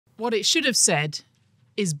What it should have said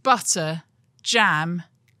is butter, jam,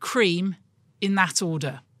 cream in that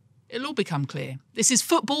order. It'll all become clear. This is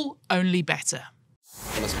Football Only Bettor.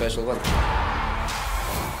 On a special one.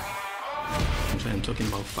 I'm talking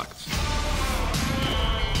about facts.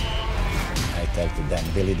 I tell to them,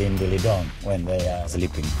 Billy Din, Billy Don, when they are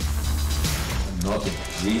sleeping. Not a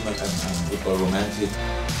dream and football romantic.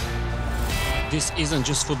 This isn't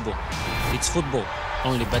just football. It's football,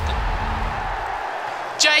 only better.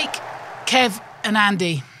 Jake, Kev and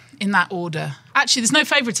Andy in that order. Actually, there's no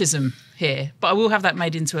favouritism here, but I will have that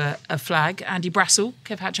made into a flag. Andy Brassell,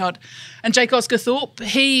 Kev Hatchard and Jake Osgathorpe.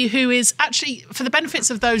 He who is actually, for the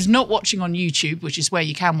benefits of those not watching on YouTube, which is where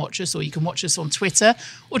you can watch us, or you can watch us on Twitter,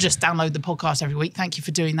 or just download the podcast every week. Thank you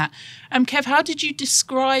for doing that. Kev, how did you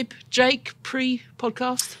describe Jake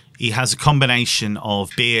pre-podcast? He has a combination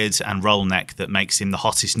of beard and roll neck that makes him the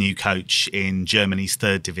hottest new coach in Germany's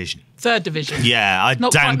third division. Third division? Yeah, I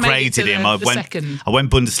Not quite made it to downgraded him. the I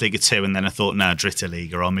went Bundesliga 2 and then I thought, no, Dritte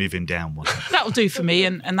Liga, I'll move him down one. That'll do for me,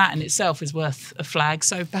 and that in itself is worth a flag.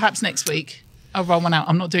 So perhaps next week I'll roll one out.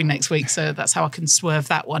 I'm not doing next week, so that's how I can swerve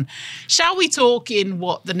that one. Shall we talk in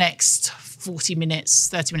the next 40 minutes,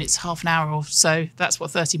 30 minutes, half an hour or so? That's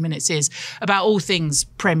what 30 minutes is, about all things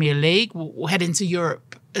Premier League. We'll head into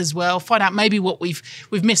Europe as well, find out maybe what we've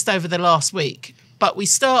missed over the last week. But we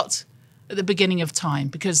start at the beginning of time,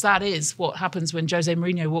 because that is what happens when Jose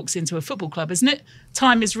Mourinho walks into a football club, isn't it?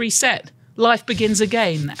 Time is reset. Life begins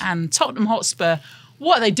again. And Tottenham Hotspur,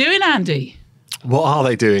 what are they doing, Andy? What are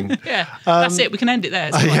they doing? Yeah, that's it. We can end it there.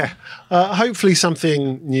 Yeah. Hopefully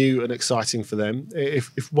something new and exciting for them.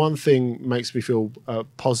 If one thing makes me feel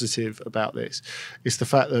positive about this, it's the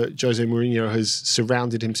fact that Jose Mourinho has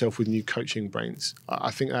surrounded himself with new coaching brains. I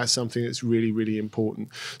think that's something that's really, really important.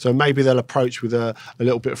 So maybe they'll approach with a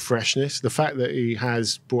little bit of freshness. The fact that he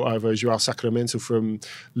has brought over Joao Sacramento from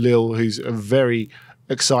Lille, who's a very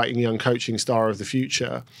exciting young coaching star of the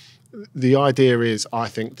future. The idea is, I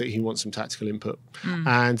think, that he wants some tactical input.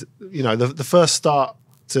 And, you know, the first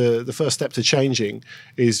step to changing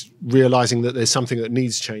is realising that there's something that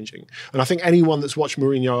needs changing. And I think anyone that's watched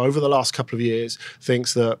Mourinho over the last couple of years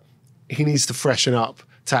thinks that he needs to freshen up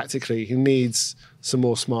tactically. He needs some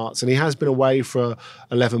more smarts. And he has been away for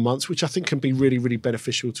 11 months, which I think can be really, really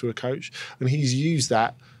beneficial to a coach. And he's used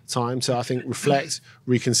that time to, I think, reflect,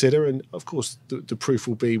 reconsider. And, of course, the proof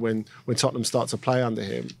will be when Tottenham start to play under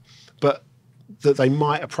him. But that they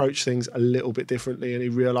might approach things a little bit differently, and he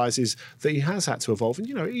realises that he has had to evolve. And,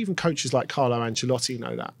 you know, even coaches like Carlo Ancelotti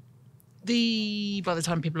know that. By the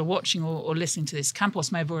time people are watching or listening to this,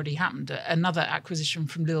 Campos may have already happened. Another acquisition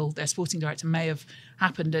from Lille, their sporting director, may have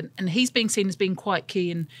happened. And he's being seen as being quite key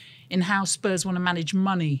in how Spurs want to manage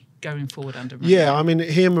money going forward under Mourinho. Yeah, I mean,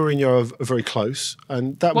 he and Mourinho are very close.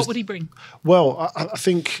 And what would he bring? Well, I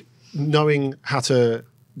think knowing how to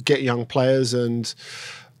get young players and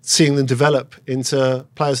seeing them develop into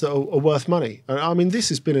players that are worth money. And I mean, this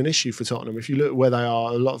has been an issue for Tottenham. If you look at where they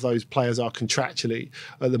are, a lot of those players are contractually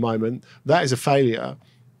at the moment. That is a failure,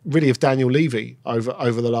 really, of Daniel Levy over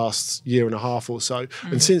the last year and a half or so.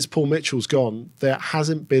 And since Paul Mitchell's gone, there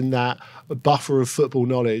hasn't been that buffer of football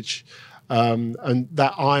knowledge and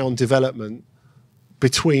that eye on development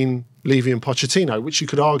between Levy and Pochettino, which you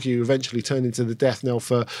could argue eventually turned into the death knell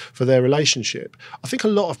for their relationship. I think a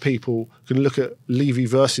lot of people can look at Levy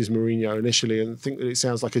versus Mourinho initially and think that it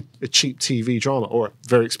sounds like a cheap TV drama, or a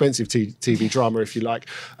very expensive TV drama, if you like.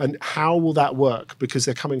 And how will that work? Because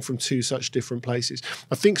they're coming from two such different places.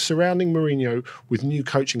 I think surrounding Mourinho with new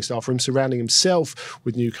coaching staff, or him surrounding himself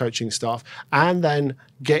with new coaching staff, and then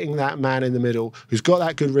getting that man in the middle who's got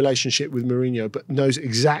that good relationship with Mourinho but knows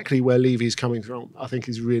exactly where Levy's coming from, I think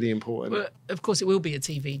is really important. Well, of course, it will be a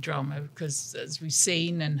TV drama because, as we've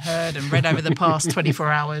seen and heard and read over the past 24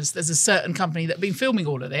 hours, there's a certain company that have been filming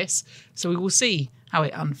all of this, so we will see how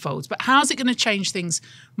it unfolds. But how's it going to change things,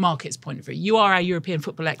 market's point of view? You are our European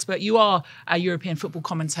football expert. You are our European football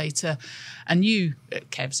commentator. And you,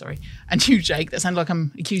 Kev, sorry, and you, Jake, that sounds like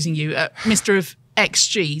I'm accusing you, Mr. of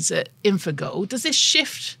XGs at Infogol. Does this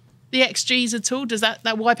shift the XGs at all? Does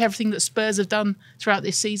that wipe everything that Spurs have done throughout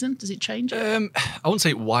this season? Does it change? I wouldn't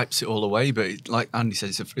say it wipes it all away, but like Andy said,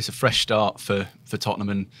 it's a fresh start for Tottenham.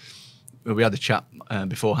 And we had the chat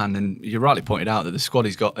beforehand, and you rightly pointed out that the squad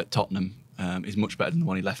he's got at Tottenham is much better than the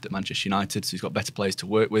one he left at Manchester United. So he's got better players to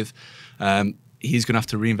work with. He's going to have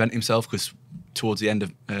to reinvent himself because towards the end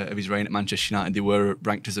of his reign at Manchester United, they were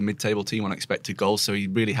ranked as a mid-table team on expected goals. So he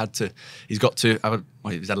really had to, he's got to have,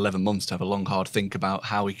 he's had 11 months to have a long, hard think about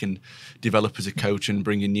how he can develop as a coach and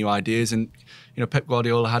bring in new ideas. And, you know, Pep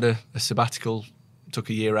Guardiola had a sabbatical, took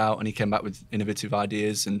a year out, and he came back with innovative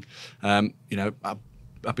ideas. And, you know,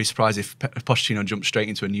 I'd be surprised if Pochettino jumped straight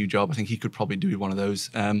into a new job. I think he could probably do one of those.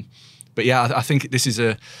 But yeah, I think this is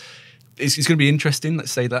it's going to be interesting,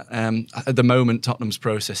 let's say that. At the moment, Tottenham's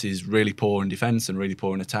process is really poor in defence and really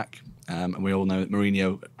poor in attack. And we all know that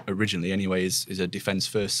Mourinho originally anyway is a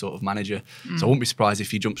defence-first sort of manager. So I wouldn't be surprised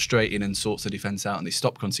if he jumps straight in and sorts the defence out and they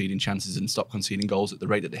stop conceding chances and stop conceding goals at the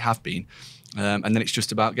rate that they have been. And then it's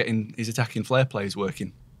just about getting his attacking flair plays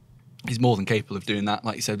working. He's more than capable of doing that,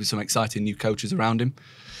 like you said, with some exciting new coaches around him.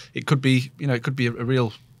 It could be, a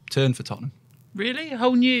real turn for Tottenham. Really? A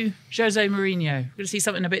whole new Jose Mourinho? We're going to see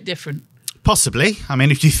something a bit different. Possibly. I mean,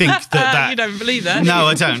 if you think that... You don't believe that? No,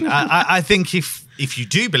 I don't. I think if you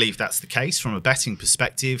do believe that's the case, from a betting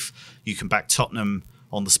perspective, you can back Tottenham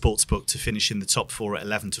on the sportsbook to finish in the top 4 at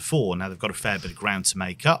 11-4. Now, they've got a fair bit of ground to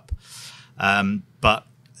make up. But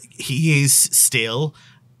he is still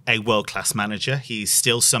a world-class manager. He's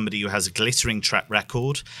still somebody who has a glittering track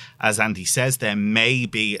record. As Andy says, there may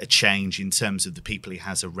be a change in terms of the people he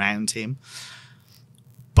has around him.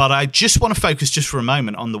 But I just want to focus just for a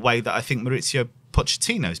moment on the way that I think Mauricio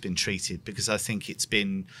Pochettino has been treated, because I think it's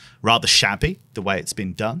been rather shabby, the way it's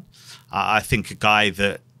been done. I think a guy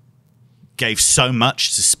that gave so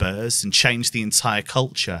much to Spurs and changed the entire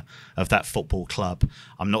culture of that football club,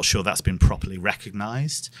 I'm not sure that's been properly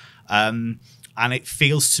recognised. And it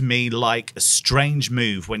feels to me like a strange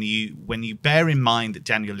move when you bear in mind that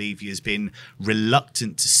Daniel Levy has been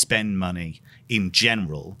reluctant to spend money in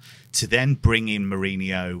general, to then bring in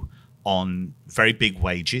Mourinho on very big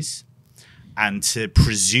wages and to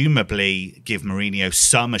presumably give Mourinho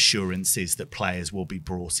some assurances that players will be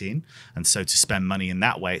brought in, and so to spend money in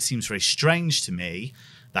that way. It seems very strange to me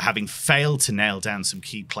that, having failed to nail down some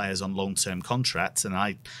key players on long-term contracts, and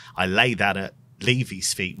I lay that at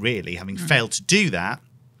Levy's feet, really, having failed to do that,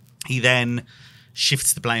 he then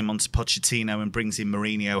shifts the blame onto Pochettino and brings in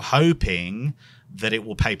Mourinho, hoping that it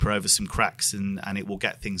will paper over some cracks and it will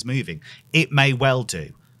get things moving. It may well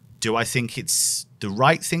do. Do I think it's the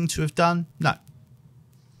right thing to have done? No.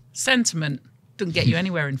 Sentiment doesn't get you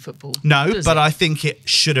anywhere in football. No, but I think it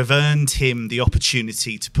should have earned him the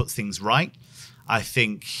opportunity to put things right. I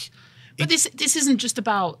think... But this isn't just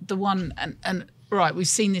about the one... And right, we've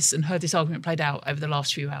seen this and heard this argument played out over the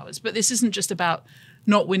last few hours, but this isn't just about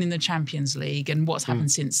not winning the Champions League and what's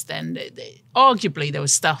happened since then. Arguably, there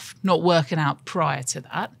was stuff not working out prior to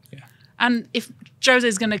that. Yeah. And if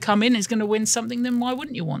Jose's going to come in, is going to win something, then why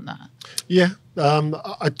wouldn't you want that? Yeah,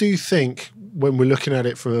 I do think when we're looking at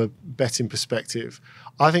it from a betting perspective,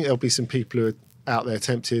 I think there'll be some people who are out there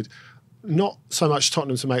tempted, not so much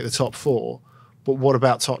Tottenham to make the top 4, but what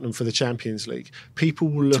about Tottenham for the Champions League? People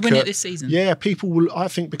will look to win it this season. Yeah, people will. I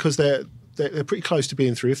think because they're pretty close to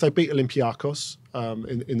being through. If they beat Olympiacos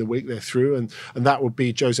in the week, they're through, and that would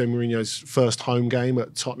be Jose Mourinho's first home game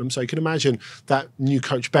at Tottenham. So you can imagine that new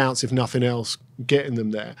coach bounce, if nothing else, getting them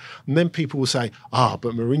there. And then people will say, but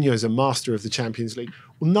Mourinho's a master of the Champions League.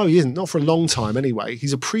 Well, no, he isn't. Not for a long time anyway.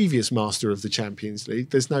 He's a previous master of the Champions League.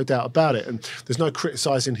 There's no doubt about it. And there's no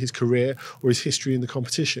criticising his career or his history in the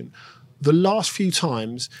competition. The last few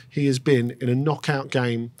times he has been in a knockout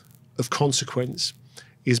game of consequence,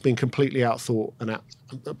 he's been completely outthought and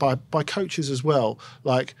by coaches as well,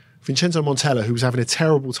 like Vincenzo Montella, who was having a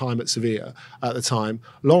terrible time at Sevilla at the time,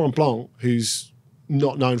 Laurent Blanc, who's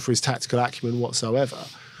not known for his tactical acumen whatsoever.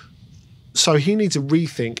 So he needs a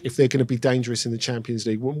rethink if they're going to be dangerous in the Champions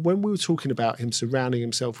League. When we were talking about him surrounding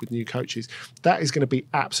himself with new coaches, that is going to be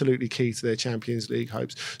absolutely key to their Champions League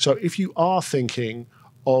hopes. So if you are thinking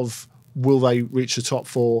of will they reach the top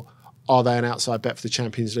 4, are they an outside bet for the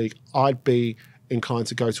Champions League, I'd be inclined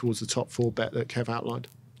to go towards the top 4 bet that Kev outlined.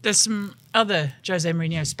 There's some other Jose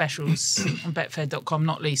Mourinho specials on Betfair.com,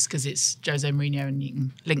 not least because it's Jose Mourinho and you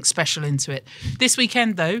can link special into it. This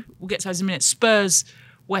weekend, though, we'll get to those in a minute, Spurs,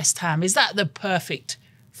 West Ham. Is that the perfect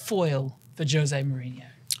foil for Jose Mourinho?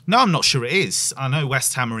 No, I'm not sure it is. I know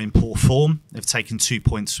West Ham are in poor form. They've taken 2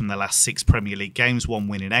 points from their last 6 Premier League games, 1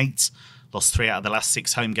 win in 8, lost 3 out of the last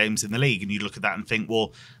 6 home games in the league. And you look at that and think,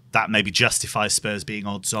 well, that maybe justifies Spurs being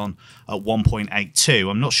odds on at 1.82.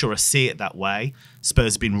 I'm not sure I see it that way.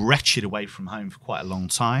 Spurs have been wretched away from home for quite a long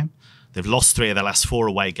time. They've lost 3 of their last 4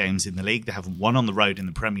 away games in the league. They haven't won on the road in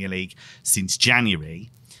the Premier League since January.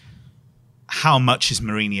 How much is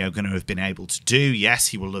Mourinho going to have been able to do? Yes,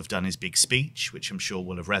 he will have done his big speech, which I'm sure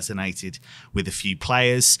will have resonated with a few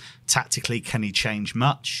players. Tactically, can he change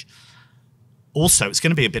much? Also, it's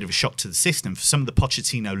going to be a bit of a shock to the system. For some of the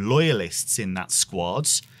Pochettino loyalists in that squad,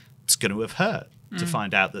 it's going to have hurt to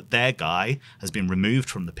find out that their guy has been removed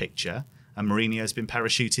from the picture and Mourinho has been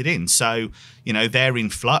parachuted in. So, they're in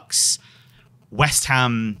flux. West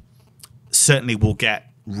Ham certainly will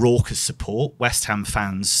get raucous support. West Ham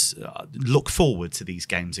fans look forward to these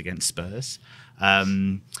games against Spurs.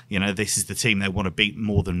 This is the team they want to beat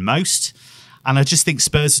more than most. And I just think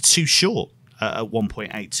Spurs are too short at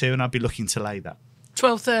 1.82, and I'd be looking to lay that.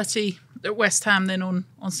 12:30 at West Ham then on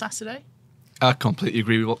Saturday? I completely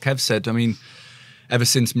agree with what Kev said. I mean, ever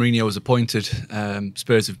since Mourinho was appointed,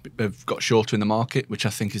 Spurs have got shorter in the market, which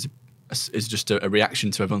I think is just a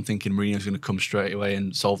reaction to everyone thinking Mourinho's going to come straight away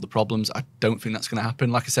and solve the problems. I don't think that's going to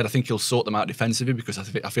happen. Like I said, I think he'll sort them out defensively because I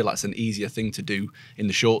feel like it's an easier thing to do in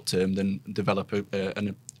the short term than develop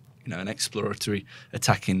an exploratory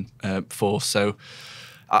attacking force. So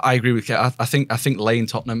I agree with Kev. I think laying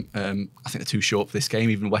Tottenham. I think they're too short for this game.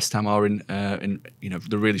 Even West Ham are they're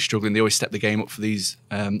really struggling. They always step the game up for these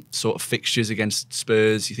sort of fixtures against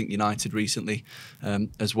Spurs. You think United recently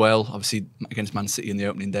as well. Obviously against Man City in the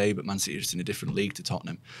opening day, but Man City are just in a different league to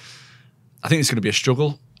Tottenham. I think it's going to be a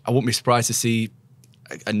struggle. I wouldn't be surprised to see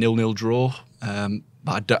a 0-0 draw.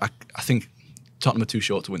 But I think Tottenham are too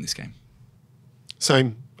short to win this game.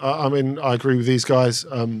 Same. I mean, I agree with these guys.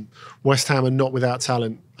 West Ham are not without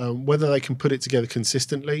talent. Whether they can put it together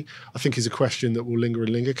consistently, I think is a question that will linger and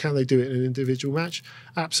linger. Can they do it in an individual match?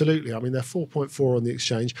 Absolutely. I mean, they're 4.4 on the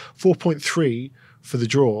exchange, 4.3 for the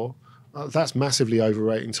draw. That's massively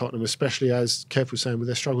overrating Tottenham, especially as Kev was saying with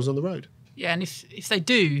their struggles on the road. Yeah, and if they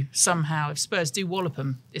do somehow, if Spurs do wallop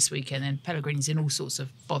them this weekend, then Pellegrini's in all sorts of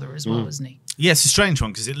bother as well, isn't he? Yeah, it's a strange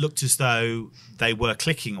one because it looked as though they were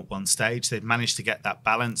clicking at one stage. They'd managed to get that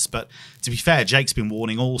balance. But to be fair, Jake's been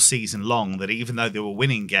warning all season long that even though they were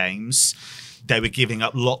winning games, they were giving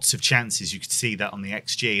up lots of chances. You could see that on the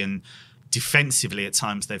XG. And defensively, at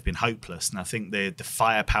times, they've been hopeless. And I think the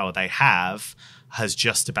firepower they have has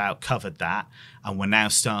just about covered that. And we're now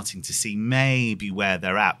starting to see maybe where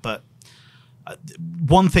they're at. But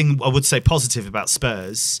one thing I would say positive about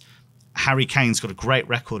Spurs, Harry Kane's got a great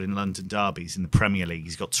record in London derbies in the Premier League.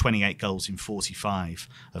 He's got 28 goals in 45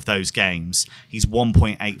 of those games. He's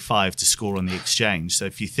 1.85 to score on the exchange. So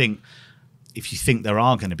if you think there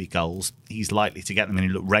are going to be goals, he's likely to get them, and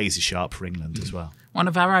he looked razor sharp for England as well. One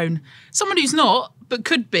of our own. Someone who's not, but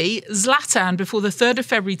could be, Zlatan before the 3rd of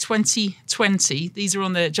February 2020. These are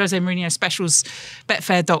on the Jose Mourinho specials,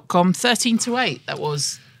 betfair.com. 13-8, that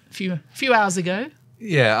was a few hours ago.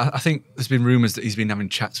 Yeah, I think there's been rumours that he's been having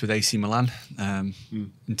chats with AC Milan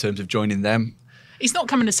in terms of joining them. He's not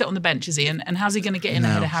coming to sit on the bench, is he? And how's he going to get in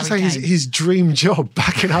ahead of Harry Kane? His dream job,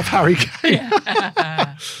 backing up Harry Kane.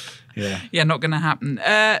 Yeah, not going to happen.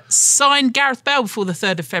 Signed Gareth Bale before the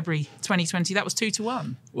 3rd of February 2020. That was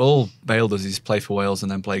 2-1. Well, all Bale does is play for Wales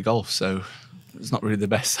and then play golf, so it's not really the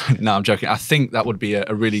best signing. No, I'm joking. I think that would be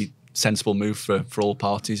a really sensible move for all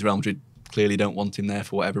parties. Real Madrid clearly don't want him there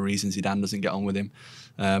for whatever reason. Zidane doesn't get on with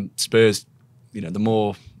him. Spurs, the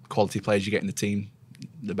more quality players you get in the team,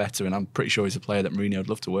 the better. And I'm pretty sure he's a player that Mourinho would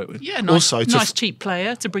love to work with. Yeah, nice cheap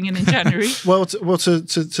player to bring in January. Well,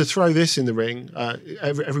 to throw this in the ring,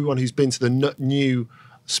 everyone who's been to the new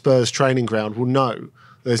Spurs training ground will know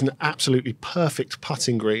there's an absolutely perfect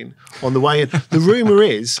putting green on the way in. The rumour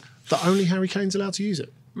is that only Harry Kane's allowed to use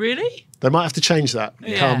it. Really? They might have to change that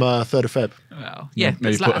come 3rd of Feb. Well, yeah.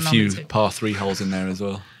 Maybe put a few par 3 holes in there as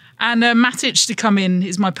well. And Matic to come in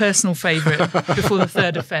is my personal favourite before the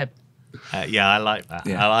 3rd of Feb. Yeah, I like that.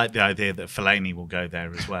 Yeah. I like the idea that Fellaini will go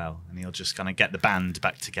there as well, and he'll just kind of get the band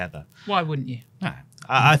back together. Why wouldn't you? No,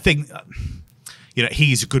 I think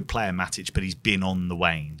he's a good player, Matic, but he's been on the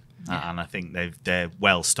wane. And I think they're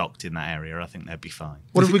well stocked in that area. I think they'd be fine.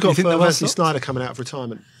 What have we got for Wesley stocked? Sneijder coming out of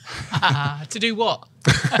retirement? To do what?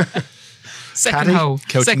 Second hole.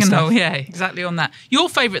 Second hole, yeah, exactly on that. Your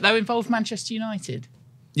favourite, though, involved Manchester United.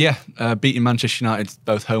 Yeah, beating Manchester United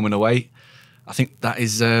both home and away. I think that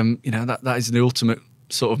is, that is the ultimate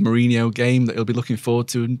sort of Mourinho game that he'll be looking forward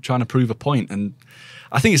to and trying to prove a point. And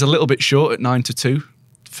I think it's a little bit short at 9-2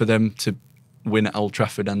 for them to win at Old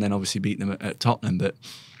Trafford and then obviously beat them at Tottenham. But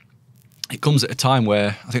it comes at a time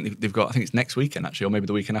where I think they've got, I think it's next weekend actually, or maybe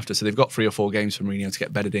the weekend after. So they've got 3 or 4 games for Mourinho to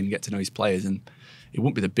get bedded in, get to know his players. And it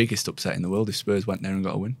wouldn't be the biggest upset in the world if Spurs went there and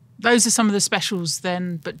got a win. Those are some of the specials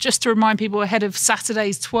then. But just to remind people ahead of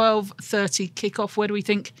Saturday's 12:30 kickoff, where do we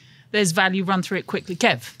think there's value? Run through it quickly.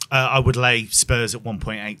 Kev? I would lay Spurs at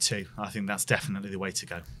 1.82. I think that's definitely the way to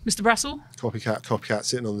go. Mr. Brassell? Copycat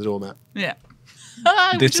sitting on the doormat. Yeah.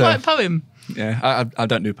 Would you like a poem? Yeah, I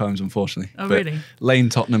don't do poems, unfortunately. Oh, really? Lane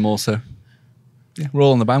Tottenham also. Yeah, we're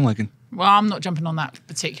all on the bandwagon. Well, I'm not jumping on that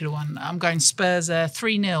particular one. I'm going Spurs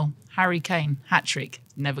 3-0. Harry Kane, hat-trick.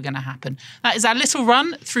 Never going to happen. That is our little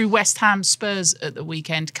run through West Ham Spurs at the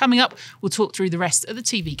weekend. Coming up, we'll talk through the rest of the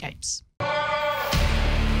TV games.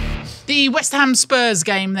 The West Ham Spurs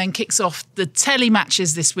game then kicks off the telly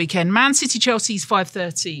matches this weekend. Man City Chelsea's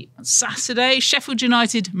 5:30 on Saturday. Sheffield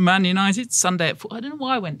United Man United Sunday at 4. I don't know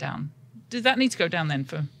why I went down. Did that need to go down then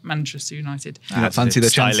for Manchester United? You don't fancy their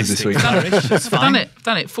chances this week. It's fine.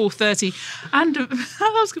 Done it. 4:30, and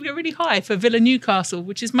I was going to go really high for Villa Newcastle,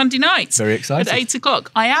 which is Monday night. Very excited. At 8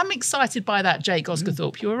 o'clock. I am excited by that, Jake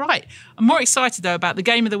Osgathorpe. You were right. I'm more excited though about the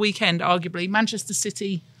game of the weekend. Arguably, Manchester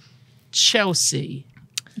City, Chelsea.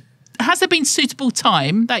 Has there been suitable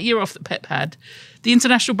time that year off that Pep had? The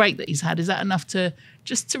international break that he's had, is that enough to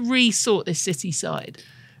re-sort this City side?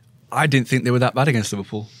 I didn't think they were that bad against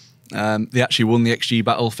Liverpool. They actually won the XG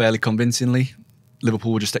battle fairly convincingly.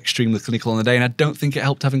 Liverpool were just extremely clinical on the day, and I don't think it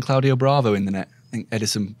helped having Claudio Bravo in the net. I think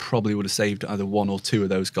Edison probably would have saved either one or two of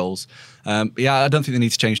those goals. But yeah, I don't think they need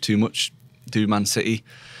to change too much. Do Man City,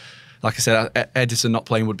 like I said, Edison not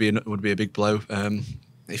playing would be a big blow.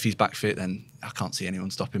 If he's back fit, then I can't see anyone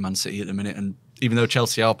stopping Man City at the minute. And even though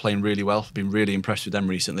Chelsea are playing really well, I've been really impressed with them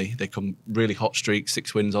recently. They come really hot streaks,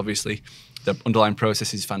 6 wins, obviously. The underlying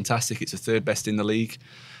process is fantastic. It's the third best in the league.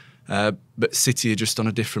 But City are just on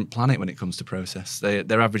a different planet when it comes to process.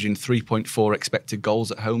 They're averaging 3.4 expected goals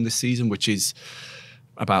at home this season, which is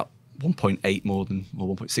about 1.8 more than,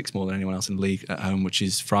 or 1.6 more than anyone else in the league at home, which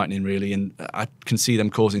is frightening, really. And I can see them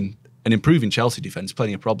causing an improving Chelsea defence,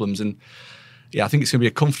 plenty of problems. And yeah, I think it's going to be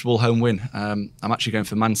a comfortable home win. I'm actually going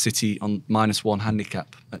for Man City on -1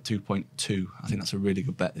 handicap at 2.2. I think that's a really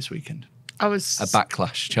good bet this weekend. A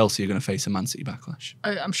backlash. Chelsea are going to face a Man City backlash.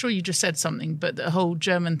 I'm sure you just said something, but the whole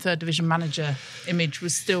German third division manager image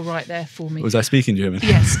was still right there for me. Was I speaking German?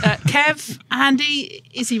 Yes. Kev, Andy,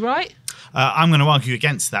 is he right? I'm going to argue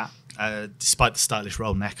against that. Despite the stylish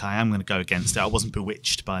roll neck, I am going to go against it. I wasn't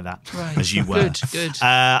bewitched by that, as you were. Good.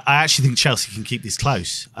 I actually think Chelsea can keep this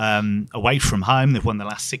close. Away from home, they've won the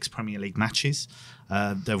last 6 Premier League matches.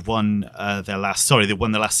 They've won they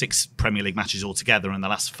won the last 6 Premier League matches altogether and the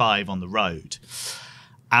last 5 on the road.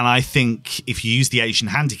 And I think if you use the Asian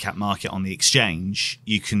handicap market on the exchange,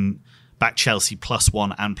 you can back Chelsea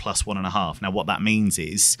 +1 and +1.5. Now, what that means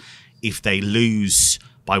is if they lose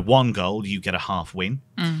by 1 goal, you get a half win.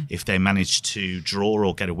 If they manage to draw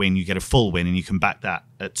or get a win, you get a full win, and you can back that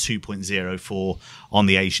at 2.04 on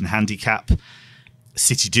the Asian handicap.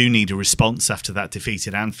 City do need a response after that defeat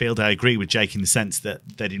at Anfield. I agree with Jake in the sense that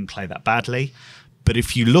they didn't play that badly. But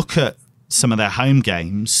if you look at some of their home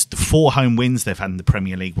games, the 4 home wins they've had in the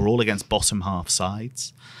Premier League were all against bottom half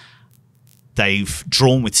sides. They've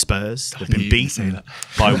drawn with Spurs. They've been beaten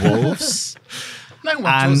by Wolves. No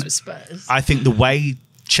one draws with Spurs. I think the way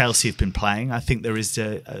Chelsea have been playing, I think there is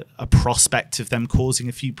a prospect of them causing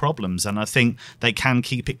a few problems, and I think they can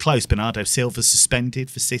keep it close. Bernardo Silva suspended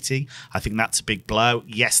for City. I think that's a big blow.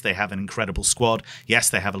 Yes, they have an incredible squad. Yes,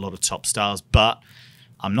 they have a lot of top stars, but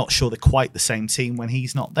I'm not sure they're quite the same team when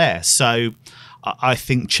he's not there. So I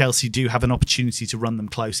think Chelsea do have an opportunity to run them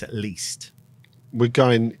close at least. We're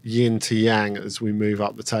going yin to yang as we move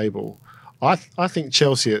up the table. I think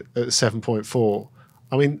Chelsea at 7.4,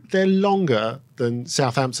 I mean, they're longer than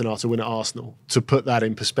Southampton are to win at Arsenal, to put that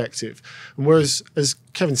in perspective. And whereas, as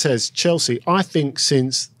Kevin says, Chelsea, I think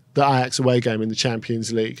since the Ajax away game in the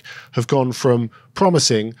Champions League, have gone from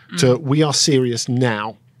promising to we are serious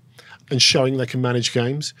now, and showing they can manage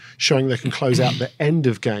games, showing they can close out the end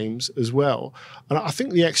of games as well. And I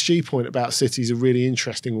think the XG point about City is a really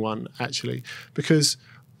interesting one, actually, because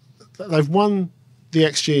they've won the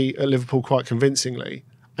XG at Liverpool quite convincingly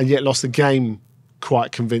and yet lost the game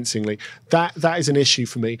quite convincingly. That is an issue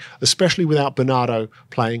for me, especially without Bernardo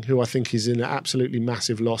playing, who I think is an absolutely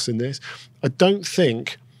massive loss in this. I don't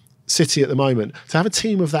think City at the moment, to have a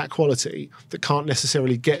team of that quality that can't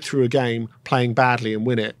necessarily get through a game playing badly and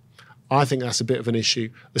win it, I think that's a bit of an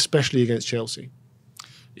issue, especially against Chelsea.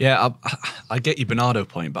 Yeah, I get your Bernardo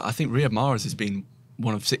point, but I think Riyad Mahrez has been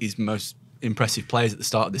one of City's most impressive players at the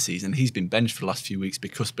start of the season. He's been benched for the last few weeks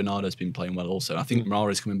because Bernardo's been playing well also. I think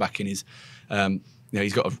Mahrez coming back in is,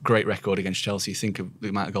 he's got a great record against Chelsea. Think of the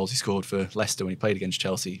amount of goals he scored for Leicester when he played against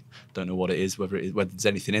Chelsea. Don't know what it is, whether there's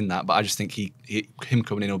anything in that, but I just think him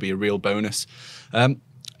coming in will be a real bonus. I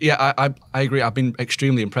agree. I've been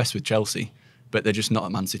extremely impressed with Chelsea, but they're just not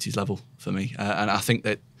at Man City's level for me. And I think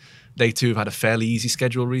that they too have had a fairly easy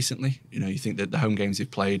schedule recently. You know, you think that the home games they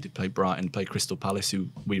played Brighton, played Crystal Palace, who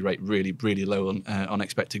we rate really, really low on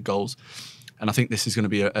expected goals. And I think this is going to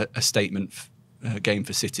be a statement game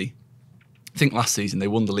for City. I think last season they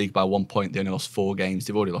won the league by 1 point. They only lost 4 games.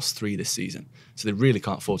 They've already lost 3 this season, so they really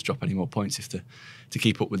can't afford to drop any more points if to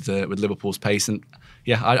keep up with Liverpool's pace. And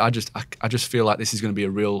yeah, I just feel like this is going to be a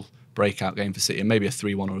real breakout game for City, and maybe a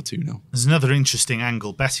 3-1 or a 2-0. There's another interesting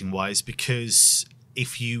angle betting wise, because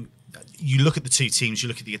if you you look at the two teams, you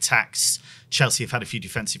look at the attacks. Chelsea have had a few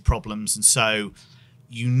defensive problems, and so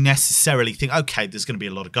you necessarily think, okay, there's going to be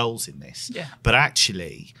a lot of goals in this. Yeah. But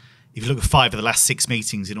actually, if you look at 5 of the last 6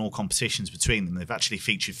 meetings in all competitions between them, they've actually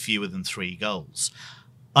featured fewer than 3 goals.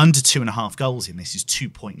 Under 2.5 goals in this is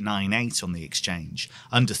 2.98 on the exchange.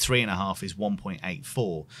 Under 3.5 is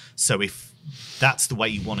 1.84. So if that's the way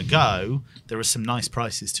you want to go, there are some nice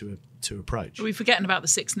prices to approach. Are we forgetting about the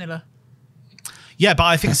 6-0? Yeah, but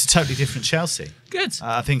I think it's a totally different Chelsea. Good.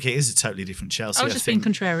 I think it is a totally different Chelsea. I was just being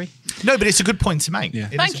contrary. No, but it's a good point to make. Yeah.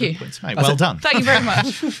 Thank you. Good point to make. Well done. Thank you very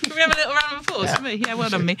much. Can we have a little round of applause for me? Yeah, well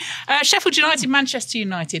done, me. Sheffield United, Manchester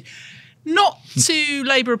United. Not to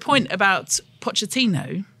labour a point about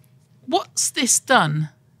Pochettino, what's this done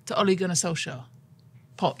to Ole Gunnar Solskjaer?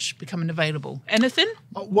 Poch becoming available. Anything?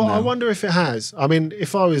 Well, I wonder if it has. I mean,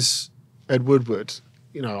 if I was Ed Woodward,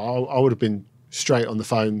 I would have been straight on the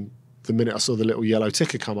phone the minute I saw the little yellow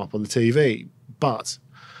ticker come up on the TV. But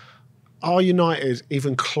are United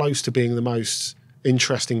even close to being the most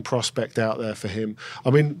interesting prospect out there for him? I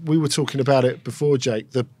mean, we were talking about it before,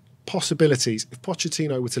 Jake. The possibilities, if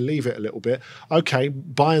Pochettino were to leave it a little bit, okay,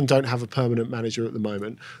 Bayern don't have a permanent manager at the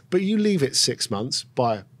moment, but you leave it 6 months,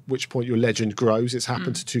 by which point your legend grows. It's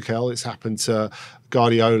happened to Tuchel, it's happened to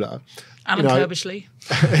Guardiola. Alan Kirbishley.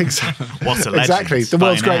 Exactly. What a legend. Exactly. The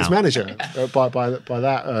world's by now. greatest manager by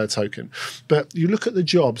that token. But you look at the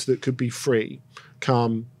jobs that could be free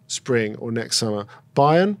come spring or next summer.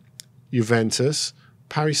 Bayern, Juventus,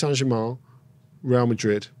 Paris Saint-Germain, Real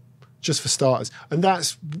Madrid, just for starters. And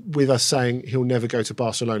that's with us saying he'll never go to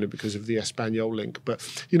Barcelona because of the Espanyol link.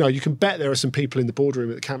 But, you can bet there are some people in the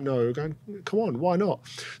boardroom at the Camp Nou who are going, come on, why not?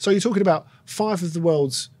 So you're talking about 5 of the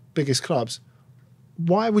world's biggest clubs.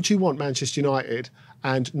 Why would you want Manchester United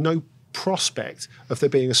and no prospect of there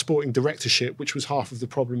being a sporting directorship, which was half of the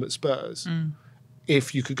problem at Spurs,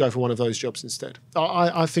 if you could go for one of those jobs instead?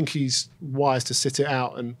 I think he's wise to sit it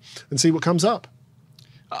out and see what comes up.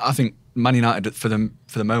 I think Man United, for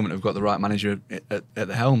the moment, have got the right manager at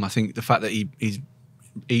the helm. I think the fact that he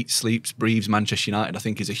eats, sleeps, breathes Manchester United, I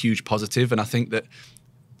think is a huge positive. And I think that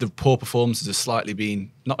the poor performances have slightly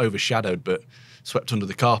been, not overshadowed, but swept under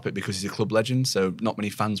the carpet because he's a club legend. So not many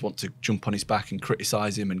fans want to jump on his back and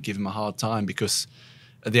criticise him and give him a hard time, because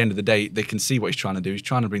at the end of the day, they can see what he's trying to do. He's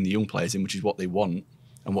trying to bring the young players in, which is what they want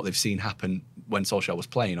and what they've seen happen when Solskjaer was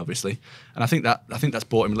playing, obviously. And I think that's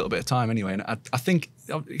bought him a little bit of time anyway. And I think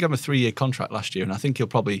he gave him a 3-year contract last year, and I think he'll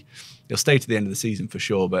stay to the end of the season for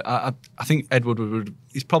sure. But I think Edward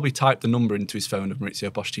he's probably typed the number into his phone of Maurizio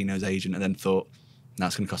Pochettino's agent and then thought,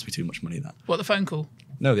 it's going to cost me too much money, that. What, the phone call?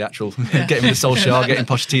 No, the actual getting the Solskjaer, getting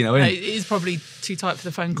Pochettino in. It is probably too tight for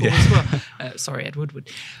the phone call as well. Sorry, Ed Woodward.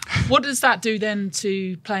 What does that do then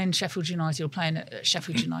to playing Sheffield United or playing at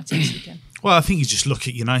Sheffield United this weekend? Well, I think you just look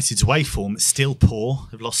at United's away form. It's still poor.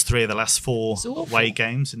 They've lost 3 of the last 4 away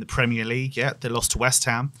games in the Premier League. Yeah, they lost to West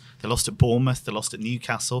Ham. They lost at Bournemouth. They lost at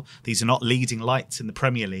Newcastle. These are not leading lights in the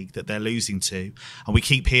Premier League that they're losing to. And we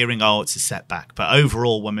keep hearing, it's a setback. But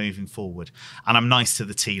overall, we're moving forward. And I'm nice to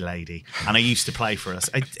the tea lady. And I used to play for us.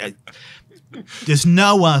 There's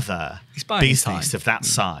no other business of that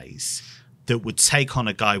size that would take on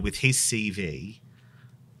a guy with his CV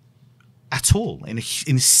at all in a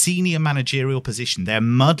senior managerial position. They're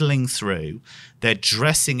muddling through. They're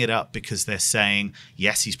dressing it up because they're saying,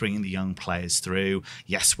 yes, he's bringing the young players through.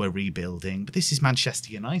 Yes, we're rebuilding. But this is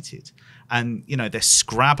Manchester United. And, they're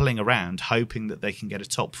scrabbling around hoping that they can get a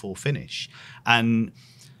top 4 finish. And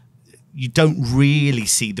you don't really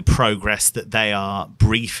see the progress that they are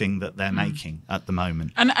briefing that they're making at the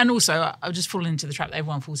moment. And also, I've just fallen into the trap that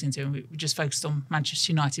everyone falls into, and we just focused on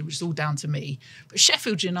Manchester United, which is all down to me. But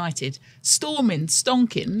Sheffield United,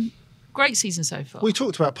 stonking, great season so far. We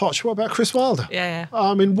talked about Poch. What about Chris Wilder? Yeah.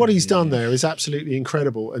 I mean, what he's done there is absolutely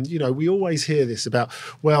incredible. And, we always hear this about,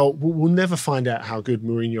 we'll never find out how good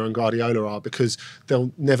Mourinho and Guardiola are because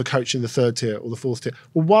they'll never coach in the 3rd tier or the 4th tier.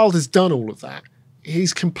 Well, Wilder's done all of that.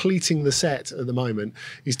 He's completing the set at the moment.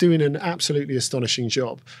 He's doing an absolutely astonishing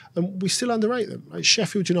job. And we still underrate them. Like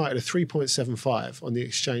Sheffield United are 3.75 on the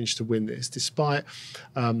exchange to win this, despite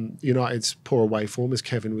United's poor away form, as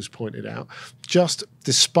Kevin was pointed out. Just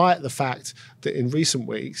despite the fact that in recent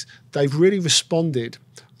weeks, they've really responded,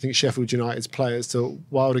 I think, Sheffield United's players, to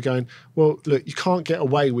Wilder going, well, look, you can't get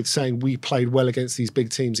away with saying we played well against these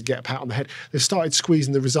big teams and get a pat on the head. They've started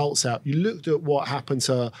squeezing the results out. You looked at what happened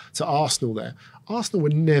to Arsenal there. Arsenal were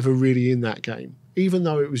never really in that game, even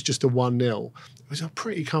though it was just a 1-0. was a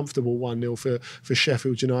pretty comfortable 1-0 for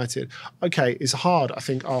Sheffield United. Okay, it's hard, I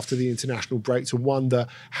think, after the international break to wonder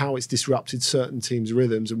how it's disrupted certain teams'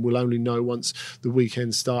 rhythms, and we'll only know once the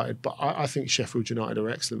weekend started. But I think Sheffield United are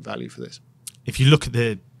excellent value for this. If you look at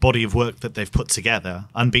the body of work that they've put together,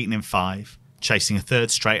 unbeaten in 5, chasing a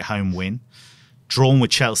third straight home win, drawn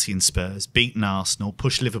with Chelsea and Spurs, beaten Arsenal,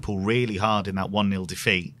 pushed Liverpool really hard in that 1-0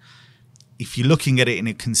 defeat. If you're looking at it in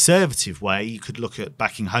a conservative way, you could look at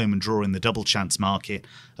backing home and drawing the double chance market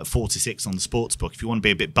at 4-6 on the sportsbook. If you want to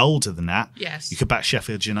be a bit bolder than that, yes, you could back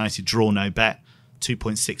Sheffield United, draw no bet,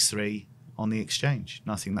 2.63 on the exchange.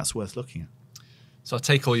 And I think that's worth looking at. So I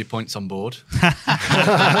take all your points on board.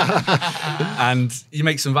 And you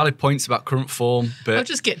make some valid points about current form. But I'll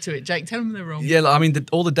just get to it, Jake. Tell them they're wrong. Yeah, I mean,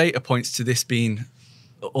 all the data points to this being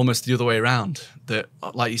almost the other way around. That,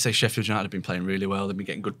 like you say, Sheffield United have been playing really well. They've been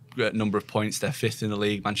getting good number of points. They're 5th in the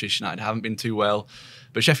league. Manchester United haven't been too well.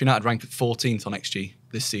 But Sheffield United ranked 14th on XG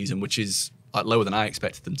this season, which is lower than I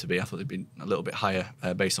expected them to be. I thought they'd been a little bit higher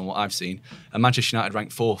based on what I've seen. And Manchester United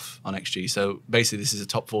ranked 4th on XG. So basically, this is a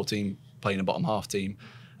top 4 team playing a bottom half team.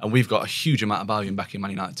 And we've got a huge amount of value in backing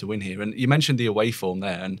Man United to win here. And you mentioned the away form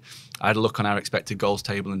there, and I had a look on our expected goals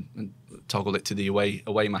table and toggled it to the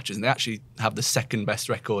away matches, and they actually have the second best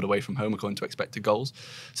record away from home according to expected goals.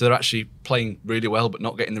 So they're actually playing really well, but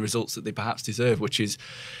not getting the results that they perhaps deserve, which is,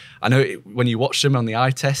 I know when you watch them on the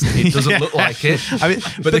eye test, it doesn't look like it. I mean,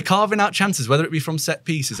 but they're carving out chances, whether it be from set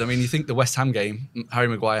pieces. I mean, you think the West Ham game, Harry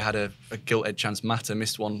Maguire had a gilt-edged chance. Mata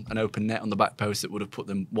missed an open net on the back post that would have put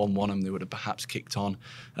them 1-1, and they would have perhaps kicked on.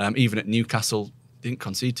 Even at Newcastle, didn't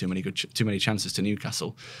concede too many chances to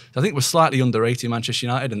Newcastle. So I think we're slightly underrated Manchester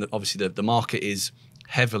United, and obviously the market is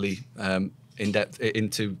heavily in depth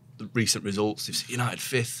into the recent results. They've seen United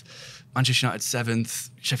 5th. Manchester United 7th.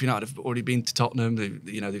 Sheffield United have already been to Tottenham.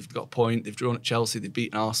 They've got a point. They've drawn at Chelsea. They've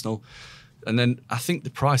beaten Arsenal. And then I think the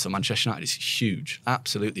price on Manchester United is huge,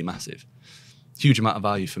 absolutely massive. Huge amount of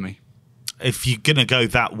value for me. If you're going to go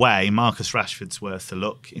that way, Marcus Rashford's worth a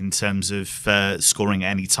look in terms of scoring at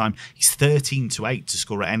any time. He's 13-8 to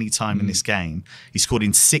score at any time in this game. He scored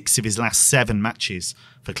in 6 of his last 7 matches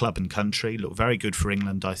for club and country. Looked very good for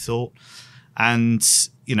England, I thought. And,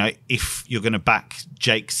 if you're going to back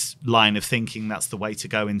Jake's line of thinking, that's the way to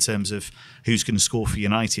go in terms of who's going to score for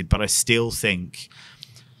United. But I still think,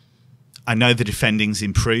 I know the defending's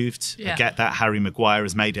improved. Yeah. I get that. Harry Maguire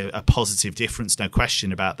has made a positive difference, no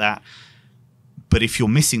question about that. But if you're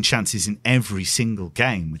missing chances in every single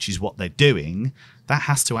game, which is what they're doing, that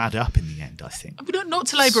has to add up in the end, I think. Not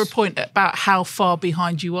to labour a point about how far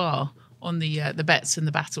behind you are on the bets and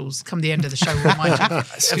the battles come the end of the show, we'll remind you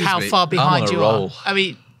of how far behind you are. I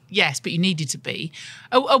mean, yes, but you needed to be.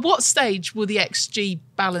 At what stage will the XG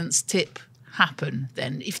balance tip happen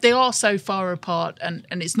then? If they are so far apart and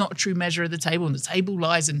it's not a true measure of the table, and the table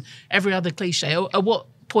lies and every other cliche, at what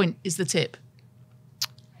point is the tip?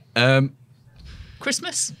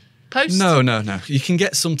 Christmas? Post? No. You can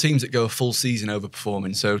get some teams that go a full season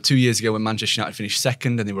overperforming. So 2 years ago when Manchester United finished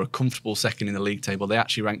 2nd and they were a comfortable 2nd in the league table, they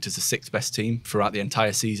actually ranked as the 6th best team throughout the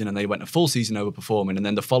entire season, and they went a full season overperforming. And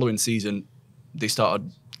then the following season, they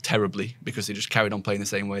started terribly because they just carried on playing the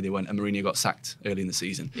same way they went, and Mourinho got sacked early in the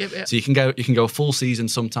season. Yep. So you can go a full season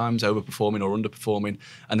sometimes overperforming or underperforming,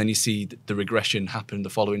 and then you see the regression happen the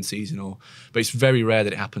following season. But it's very rare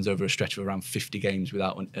that it happens over a stretch of around 50 games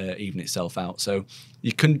without evening itself out. So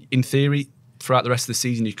you can, in theory, throughout the rest of the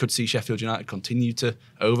season, you could see Sheffield United continue to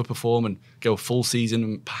overperform and go a full season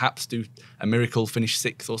and perhaps do a miracle, finish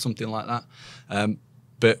 6th or something like that.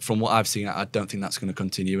 But from what I've seen, I don't think that's going to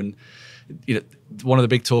continue. And one of the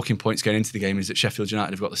big talking points going into the game is that Sheffield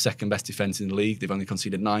United have got the 2nd best defence in the league. They've only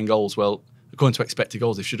conceded 9 goals. Well, according to expected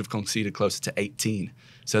goals, they should have conceded closer to 18.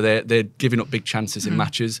 So they're giving up big chances in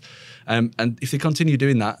matches. And if they continue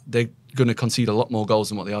doing that, they're going to concede a lot more goals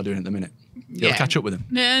than what they are doing at the minute. You'll catch up with them.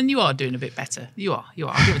 And you are doing a bit better. You are.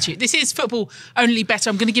 I'll give it to you. This is Football Only Bettor.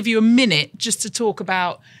 I'm going to give you a minute just to talk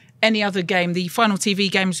about any other game. The final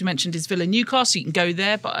TV games we mentioned is Villa-Newcastle. You can go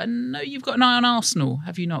there, but I know you've got an eye on Arsenal.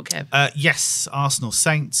 Have you not, Kev? Yes,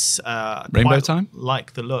 Arsenal-Saints. Rainbow time?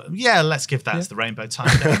 Like the look. Yeah, let's give that as the rainbow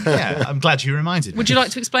time. Yeah, I'm glad you reminded me. Would you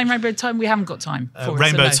like to explain rainbow time? We haven't got time for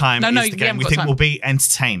Rainbow it, so time is the game we think will be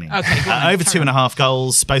entertaining. Okay, over 2.5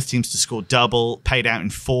 goals, both teams to score double, paid out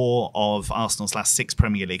in 4 of Arsenal's last 6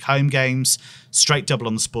 Premier League home games. Straight double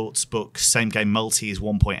on the sports book. Same game multi is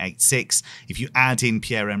 1.86. If you add in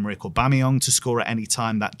Pierre-Emerick Pierre-Emerick Aubameyang to score at any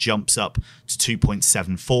time. That jumps up to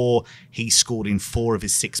 2.74. He scored in 4 of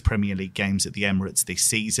his 6 Premier League games at the Emirates this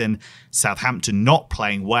season. Southampton not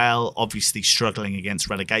playing well, obviously struggling against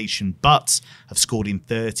relegation, but have scored in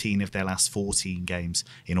 13 of their last 14 games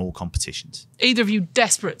in all competitions. Either of you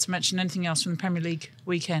desperate to mention anything else from the Premier League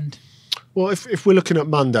weekend? Well, if we're looking at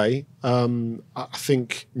Monday, I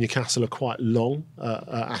think Newcastle are quite long at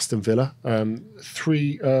Aston Villa.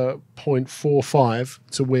 3.45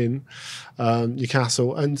 to win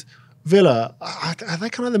Newcastle. And Villa, are they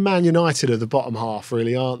kind of the Man United of the bottom half,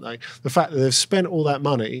 really, aren't they? The fact that they've spent all that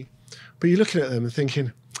money, but you're looking at them and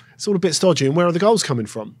thinking, it's all a bit stodgy, and where are the goals coming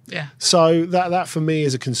from? Yeah. So that for me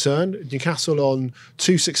is a concern. Newcastle on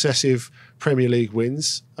 2 successive Premier League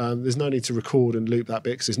wins. There's no need to record and loop that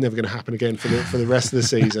bit because it's never going to happen again for the rest of the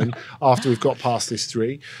season after we've got past this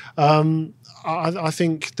 3. I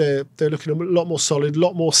think they're looking a lot more solid, a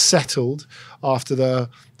lot more settled after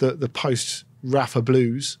the post Rafa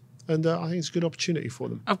blues, and I think it's a good opportunity for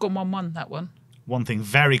them. I've got 1-1 that one. One thing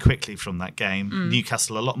very quickly from that game,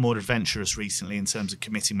 Newcastle a lot more adventurous recently in terms of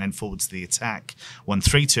committing men forward to the attack. Won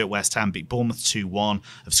 3-2 at West Ham, beat Bournemouth 2-1,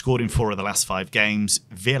 have scored in 4 of the last 5 games.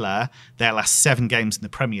 Villa, their last 7 games in the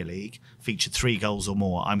Premier League, featured 3 goals or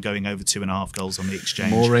more. I'm going over 2.5 goals on the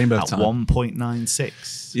exchange. More rainbow at time.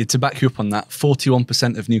 1.96. Yeah, to back you up on that,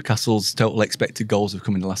 41% of Newcastle's total expected goals have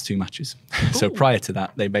come in the last 2 matches. So prior to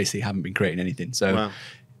that, they basically haven't been creating anything. So. Wow.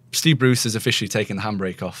 Steve Bruce has officially taken the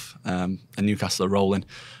handbrake off, and Newcastle are rolling.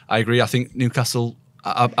 I agree. I think Newcastle,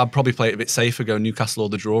 I'd probably play it a bit safer, go Newcastle or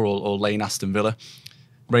the draw or Lane Aston Villa.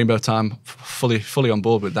 Rainbow time, fully on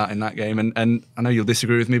board with that in that game. And I know you'll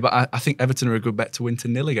disagree with me, but I think Everton are a good bet to win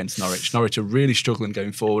 0 against Norwich. Norwich are really struggling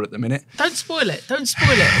going forward at the minute. Don't spoil it. Don't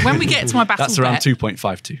spoil it. When we get to my battle That's around bet,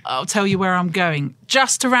 2.52. I'll tell you where I'm going.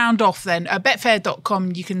 Just to round off then, at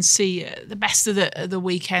betfair.com, you can see the best of the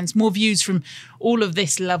weekends, more views from all of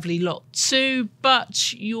this lovely lot too,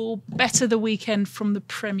 but your bet of the weekend from the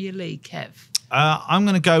Premier League, Kev. I'm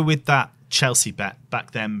going to go with that Chelsea bet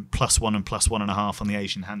back then, +1 and +1.5 on the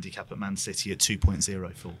Asian handicap at Man City at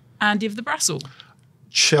 2.04. Andy of the Brassell.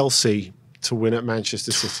 Chelsea to win at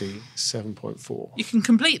Manchester City, 7.4. You can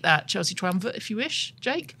complete that Chelsea triumvirate if you wish,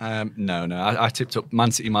 Jake. No. I tipped up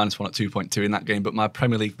Man City -1 at 2.2 in that game, but my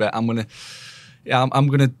Premier League bet, I'm gonna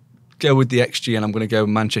go with the XG, and I'm gonna go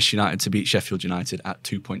Manchester United to beat Sheffield United at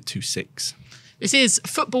 2.26. This is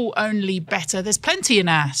Football Only Bettor. There's plenty in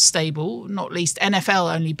our stable, not least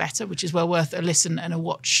NFL Only Bettor, which is well worth a listen and a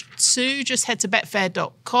watch too. Just head to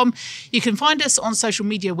betfair.com. You can find us on social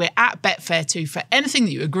media. We're at Betfair too for anything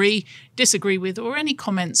that you agree, disagree with, or any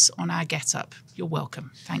comments on our get-up. You're welcome.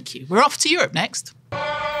 Thank you. We're off to Europe next.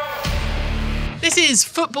 This is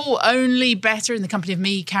Football Only Bettor in the company of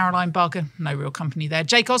me, Caroline Barker. No real company there.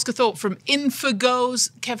 Jake Osgathorpe from Infogos,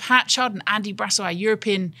 Kev Hatchard and Andy Brassell, our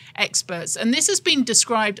European experts. And this has been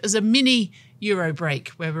described as a mini Euro break,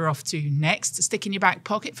 where we're off to next, to stick in your back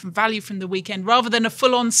pocket from value from the weekend rather than a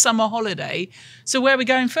full-on summer holiday. So where are we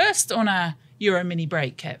going first on our Euro mini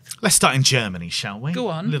break, Kev? Let's start in Germany, shall we? Go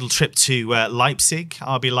on. A little trip to Leipzig.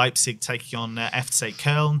 RB Leipzig taking on FC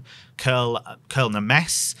Köln. Kölner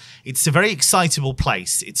Mess. It's a very excitable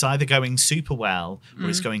place. It's either going super well or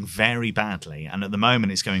it's going very badly. And at the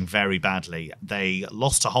moment, it's going very badly. They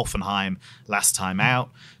lost to Hoffenheim last time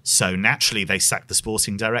out. So naturally, they sacked the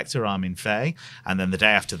sporting director, Armin Fee. And then the day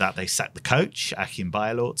after that, they sacked the coach, Achim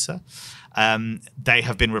Bayerlotzer. They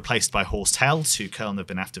have been replaced by Horst Held, who Köln have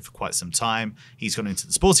been after for quite some time. He's gone into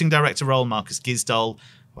the sporting director role. Marcus Gisdol,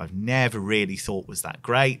 who I've never really thought was that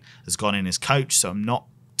great, has gone in as coach. So I'm not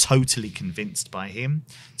totally convinced by him,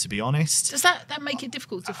 to be honest. Does that make it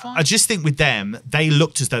difficult to find? I just think with them, they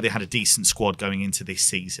looked as though they had a decent squad going into this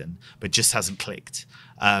season, but just hasn't clicked.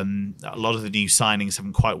 A lot of the new signings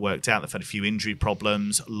haven't quite worked out. They've had a few injury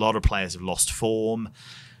problems. A lot of players have lost form.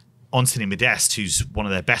 Anthony Modeste, who's one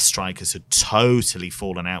of their best strikers, had totally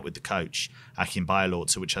fallen out with the coach, Achim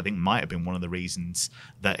Bayerlotzer, which I think might have been one of the reasons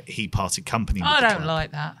that he parted company with the club. I don't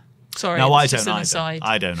like that. Sorry, no, I just don't an either. aside.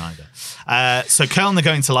 I don't either. So Köln are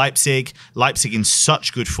going to Leipzig. Leipzig in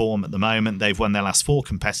such good form at the moment. They've won their last 4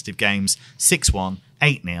 competitive games, 6-1,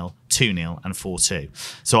 8-0, 2-0 and 4-2.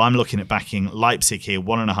 So I'm looking at backing Leipzig here,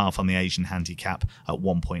 1.5 on the Asian handicap at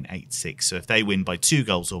 1.86. So if they win by 2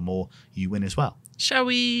 goals or more, you win as well. Shall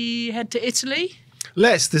we head to Italy?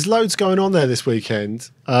 There's loads going on there this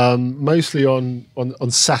weekend, mostly on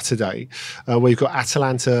Saturday, where you've got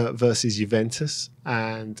Atalanta versus Juventus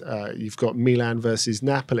and you've got Milan versus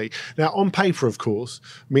Napoli. Now, on paper, of course,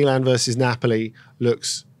 Milan versus Napoli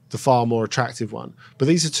looks the far more attractive one. But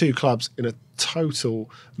these are 2 clubs in a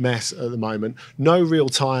total mess at the moment. No real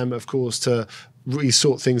time, of course, to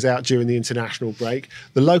re-sort things out during the international break.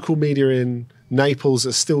 The local media in Naples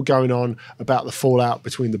are still going on about the fallout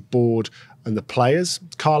between the board and the players.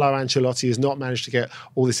 Carlo Ancelotti has not managed to get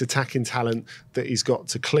all this attacking talent that he's got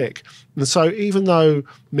to click. And so even though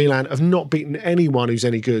Milan have not beaten anyone who's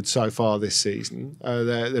any good so far this season,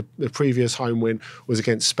 the previous home win was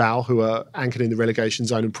against Spal, who are anchored in the relegation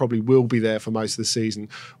zone and probably will be there for most of the season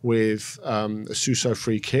with a Suso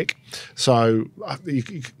free kick. So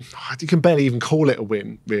you can barely even call it a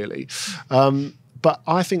win, really. But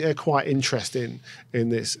I think they're quite interesting in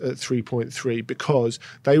this at 3.3 because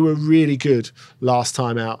they were really good last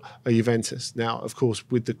time out at Juventus. Now, of course,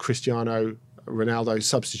 with the Cristiano Ronaldo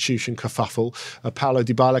substitution kerfuffle, Paulo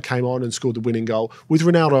Dybala came on and scored the winning goal. With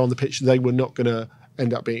Ronaldo on the pitch, they were not going to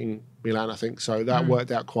end up beating Milan, I think. So that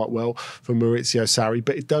worked out quite well for Maurizio Sarri.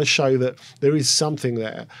 But it does show that there is something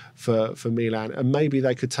there for Milan, and maybe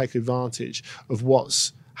they could take advantage of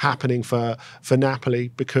what's happening for Napoli,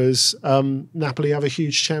 because Napoli have a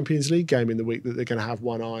huge Champions League game in the week that they're going to have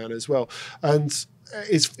one eye on as well. And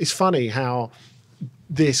it's funny how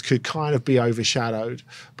this could kind of be overshadowed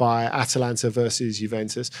by Atalanta versus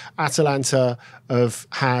Juventus. Atalanta have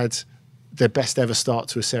had their best ever start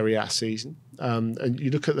to a Serie A season. And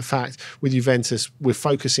you look at the fact with Juventus, we're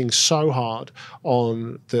focusing so hard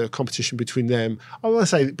on the competition between them. I want to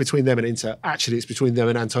say between them and Inter. Actually, it's between them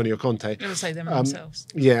and Antonio Conte. I would say them and themselves.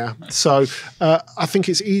 Yeah. So I think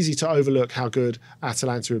it's easy to overlook how good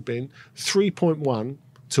Atalanta have been. 3.1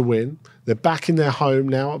 to win. They're back in their home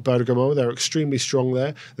now at Bergamo. They're extremely strong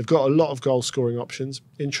there. They've got a lot of goal scoring options.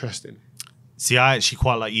 Interesting. See, I actually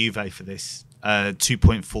quite like Juve for this.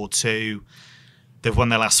 2.42. They've won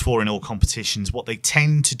their last 4 in all competitions. What they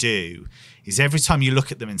tend to do is every time you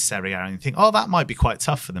look at them in Serie A and you think, oh, that might be quite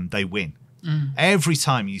tough for them, they win. Every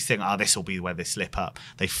time you think, oh, this will be where they slip up,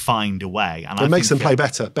 they find a way. And it makes them play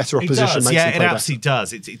better. Better opposition makes them play better. Yeah, it absolutely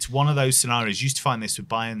does. It's one of those scenarios. You used to find this with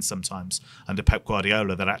Bayern sometimes under Pep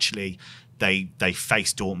Guardiola, that actually they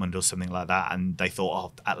faced Dortmund or something like that and they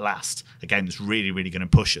thought, oh, at last, a game that's really, really going to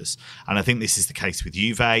push us. And I think this is the case with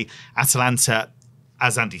Juve. Atalanta,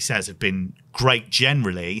 as Andy says, have been great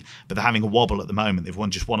generally, but they're having a wobble at the moment. They've won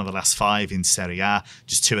just 1 of the last 5 in Serie A,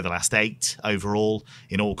 just 2 of the last 8 overall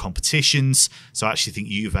in all competitions. So I actually think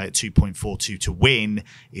Juve at 2.42 to win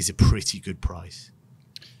is a pretty good price.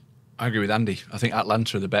 I agree with Andy. I think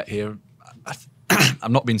Atalanta are the bet here.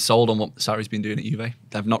 I've not been sold on what Sarri's been doing at Juve.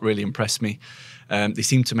 They've not really impressed me. They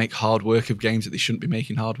seem to make hard work of games that they shouldn't be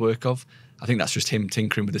making hard work of. I think that's just him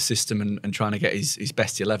tinkering with the system and trying to get his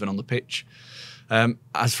best 11 on the pitch.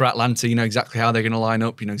 As for Atalanta, you know exactly how they're going to line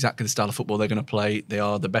up. You know exactly the style of football they're going to play. They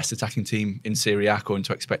are the best attacking team in Serie A according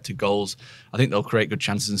to expected goals. I think they'll create good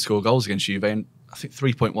chances and score goals against Juve. And I think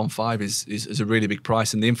 3.15 is a really big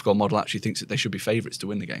price. And the Infogol model actually thinks that they should be favourites to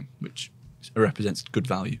win the game, which represents good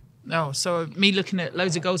value. Oh, so me looking at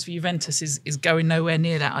loads of goals for Juventus is going nowhere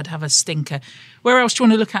near that. I'd have a stinker. Where else do you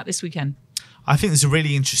want to look at this weekend? I think there's a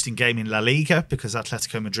really interesting game in La Liga because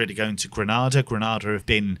Atletico Madrid are going to Granada. Granada have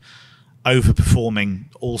been overperforming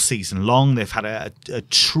all season long. They've had a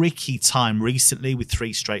tricky time recently with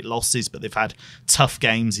 3 straight losses, but they've had tough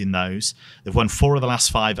games in those. They've won 4 of the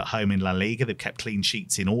last 5 at home in La Liga. They've kept clean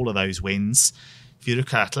sheets in all of those wins. If you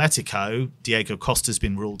look at Atletico, Diego Costa's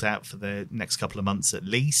been ruled out for the next couple of months at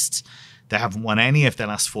least. They haven't won any of their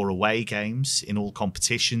last 4 away games in all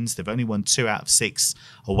competitions. They've only won 2 out of 6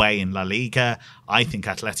 away in La Liga. I think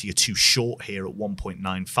Atleti are too short here at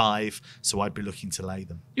 1.95, so I'd be looking to lay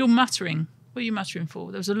them. You're muttering. What are you muttering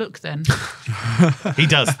for? There was a look then. He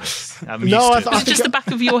does this. I think it's just the back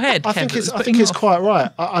of your head. I think it's quite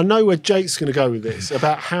right. I know where Jake's going to go with this,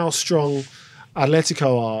 about how strong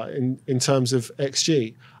Atletico are in terms of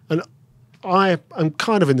XG. And I am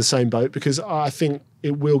kind of in the same boat because I think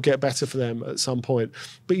it will get better for them at some point.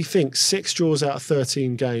 But you think 6 draws out of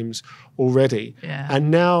 13 games already, and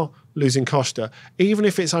now losing Costa, even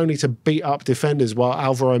if it's only to beat up defenders while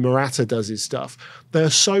Alvaro Morata does his stuff, they're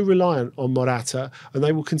so reliant on Morata, and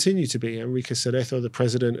they will continue to be. Enrique Cerezo, the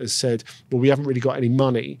president, has said, well, we haven't really got any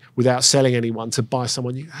money without selling anyone to buy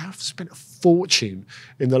someone. You have spent a fortune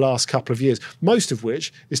in the last couple of years, most of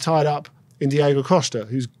which is tied up in Diego Costa,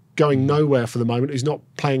 who's going nowhere for the moment, who's not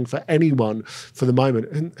playing for anyone for the moment,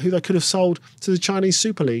 and who they could have sold to the Chinese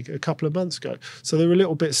Super League a couple of months ago. So they're a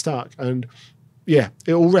little bit stuck, and yeah,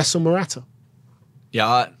 it all rests on Morata. Yeah,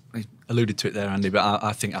 I alluded to it there, Andy, but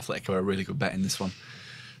I think Atletico are a really good bet in this one.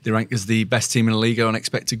 They rank as the best team in the Liga on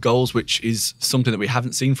expected goals, which is something that we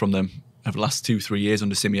haven't seen from them over the last 2-3 years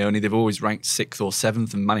under Simeone. They've always ranked 6th or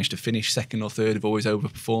 7th and managed to finish 2nd or 3rd. They've always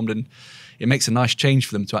overperformed, and it makes a nice change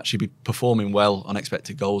for them to actually be performing well on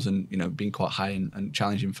expected goals and, you know, being quite high and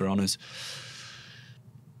challenging for honours.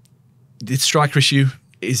 The striker issue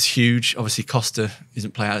is huge. Obviously, Costa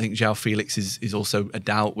isn't playing. I think João Felix is also a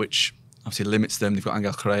doubt, which obviously limits them. They've got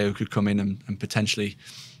Angel Correa who could come in and potentially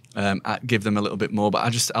give them a little bit more.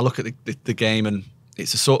 But I look at the game, and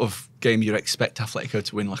it's a sort of game you'd expect Atletico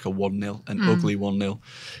to win, like a 1-0, an ugly 1-0.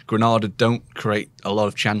 Granada don't create a lot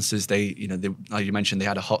of chances. They, like you mentioned, they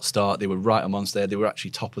had a hot start. They were right amongst there. They were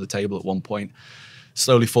actually top of the table at one point.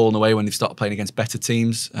 Slowly fallen away when they've started playing against better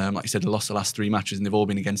teams. Like you said, they lost the last 3 matches, and they've all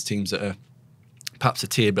been against teams that are perhaps a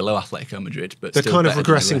tier below Atletico Madrid, but they're still kind of better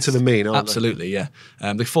than the regressing rest. to the mean, aren't Absolutely, yeah.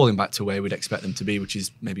 They're falling back to where we'd expect them to be, which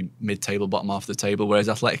is maybe mid-table, bottom half of the table, whereas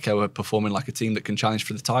Atletico are performing like a team that can challenge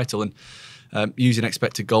for the title. And using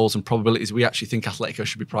expected goals and probabilities, we actually think Atletico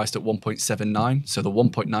should be priced at 1.79. So the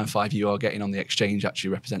 1.95 you are getting on the exchange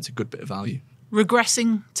actually represents a good bit of value.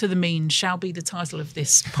 Regressing to the mean shall be the title of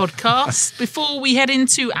this podcast. Before we head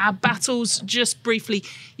into our battles, just briefly,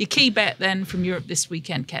 your key bet then from Europe this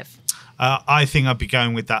weekend, Kev. I think I'd be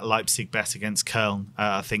going with that Leipzig bet against Köln.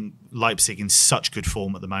 I think Leipzig in such good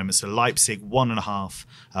form at the moment. So Leipzig 1.5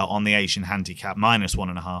 on the Asian handicap,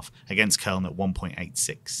 -1.5 against Köln at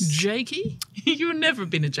 1.86. Jakey? You've never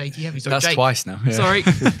been a Jakey, have you? Sorry, That's Jake. twice now. Yeah. Sorry.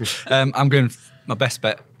 I'm going my best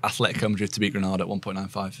bet, Atletico Madrid to beat Granada at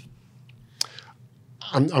 1.95.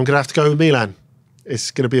 I'm going to have to go with Milan.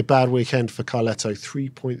 It's going to be a bad weekend for Carletto.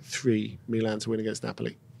 3.3 Milan to win against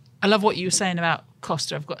Napoli. I love what you were saying about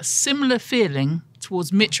Costa. I've got a similar feeling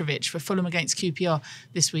towards Mitrovic for Fulham against QPR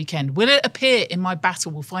this weekend. Will it appear in my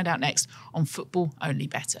battle? We'll find out next on Football Only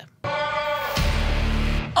Bettor.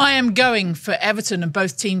 I am going for Everton and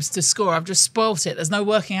both teams to score. I've just spoilt it. There's no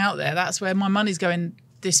working out there. That's where my money's going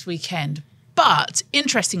this weekend. But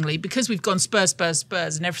interestingly, because we've gone Spurs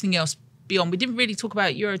and everything else beyond, we didn't really talk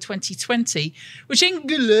about Euro 2020, which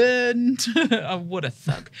England, oh, what a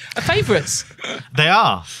thug, are favourites. They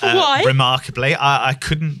are. Why? Remarkably. I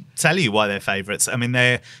couldn't tell you why they're favourites. I mean,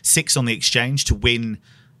 they're 6 on the exchange to win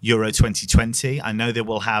Euro 2020. I know they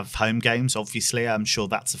will have home games, obviously. I'm sure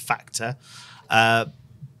that's a factor.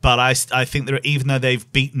 But I think even though they've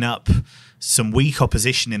beaten up some weak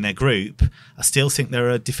opposition in their group, I still think there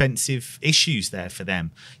are defensive issues there for them.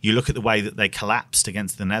 You look at the way that they collapsed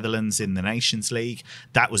against the Netherlands in the Nations League.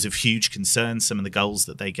 That was of huge concern, some of the goals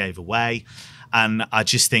that they gave away. And I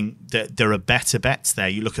just think that there are better bets there.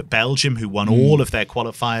 You look at Belgium, who won all of their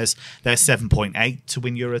qualifiers. They're 7.8 to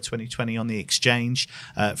win Euro 2020 on the exchange.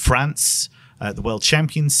 France, the world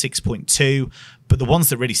champions, 6.2. But the ones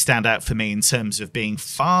that really stand out for me in terms of being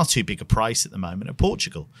far too big a price at the moment are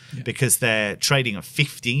Portugal, because they're trading at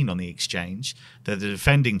 15 on the exchange. They're the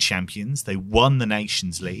defending champions. They won the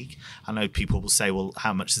Nations League. I know people will say, well,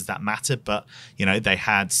 how much does that matter? But, they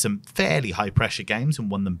had some fairly high pressure games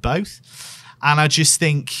and won them both. And I just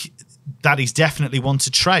think that is definitely one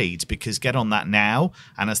to trade, because get on that now.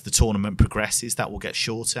 And as the tournament progresses, that will get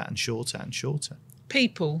shorter and shorter and shorter.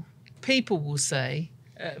 People will say,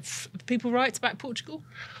 people right to back Portugal?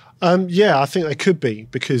 Yeah, I think they could be,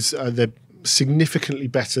 because they're significantly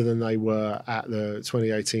better than they were at the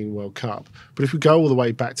 2018 World Cup. But if we go all the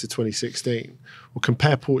way back to 2016, or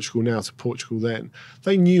compare Portugal now to Portugal then,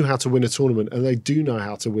 they knew how to win a tournament, and they do know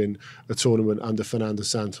how to win a tournament under Fernando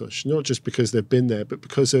Santos, not just because they've been there, but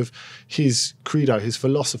because of his credo, his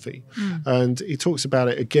philosophy. And he talks about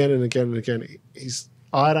it again and again and again.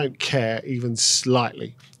 I don't care even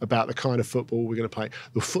slightly about the kind of football we're going to play.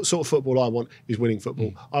 The sort of football I want is winning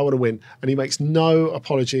football. I want to win. And he makes no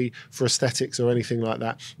apology for aesthetics or anything like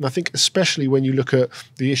that. And I think especially when you look at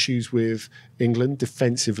the issues with England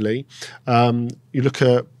defensively, you look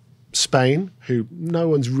at Spain, who no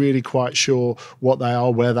one's really quite sure what they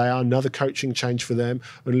are, where they are, another coaching change for them.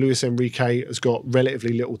 And Luis Enrique has got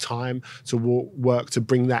relatively little time to work to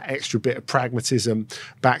bring that extra bit of pragmatism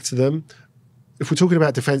back to them. If we're talking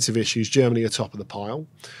about defensive issues, Germany are top of the pile.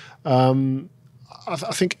 I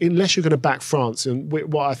think unless you're going to back France, and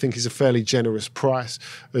what I think is a fairly generous price,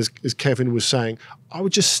 as Kevin was saying, I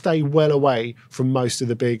would just stay well away from most of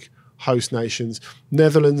the big host nations.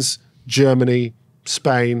 Netherlands, Germany,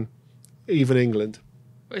 Spain, even England.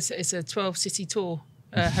 It's a 12-city tour.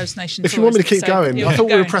 Host nation. If you want me to keep going, I thought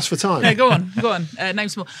we were pressed for time. No, go on. Name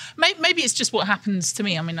some more. Maybe it's just what happens to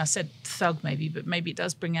me. I mean, I said thug maybe, but maybe it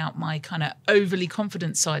does bring out my kind of overly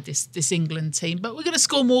confident side, this England team. But we're going to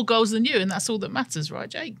score more goals than you, and that's all that matters, right,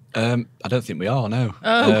 Jake? I don't think we are, no.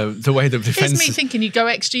 Oh. The way the defence... It's me thinking you go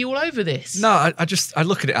XG all over this. No, I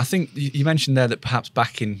look at it. I think you mentioned there that perhaps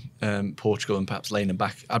backing Portugal and perhaps laying them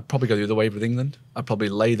back, I'd probably go the other way with England. I'd probably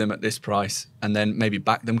lay them at this price and then maybe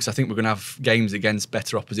back them, because I think we're going to have games against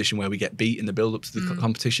better opposition where we get beat in the build-up to the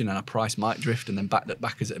competition, and our price might drift, and then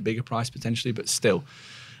back as at a bigger price potentially. But still,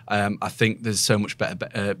 I think there's so much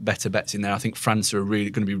better bets in there. I think France are really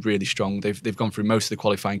going to be really strong. They've gone through most of the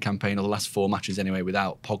qualifying campaign, or the last 4 matches anyway,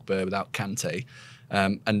 without Pogba, without Kante,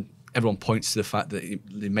 and everyone points to the fact that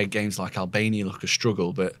they made games like Albania look a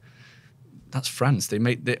struggle, but that's France.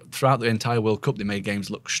 Throughout the entire World Cup, they made games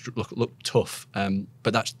look tough.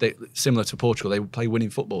 But that's similar to Portugal. They play winning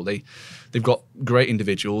football. They've got great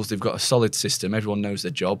individuals. They've got a solid system. Everyone knows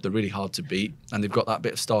their job. They're really hard to beat, and they've got that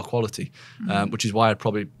bit of star quality, which is why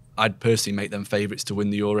I'd personally make them favourites to win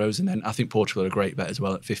the Euros. And then I think Portugal are a great bet as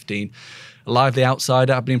well at 15. A lively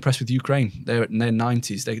outsider. I've been impressed with Ukraine. They're in their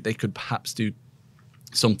 90s. They could perhaps do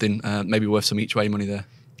something maybe worth some each way money there.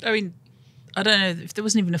 I mean, I don't know if there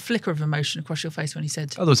wasn't even a flicker of emotion across your face when he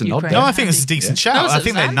said. Oh, there was a nod. No, I think it's a decent shout. No, I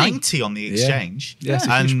think they're Andy. 90 on the exchange. Yeah, it's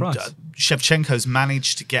a huge price. Shevchenko's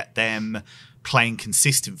managed to get them playing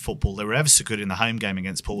consistent football. They were ever so good in the home game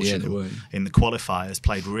against Portugal. Yeah, they were. In the qualifiers,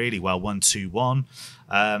 played really well, 1-2-1.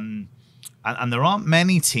 And there aren't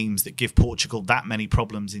many teams that give Portugal that many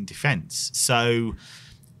problems in defence. So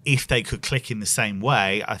if they could click in the same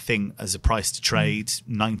way, I think as a price to trade,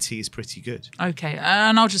 90 is pretty good. Okay,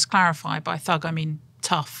 and I'll just clarify, by thug I mean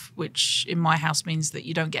tough, which in my house means that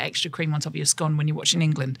you don't get extra cream on top of your scone when you're watching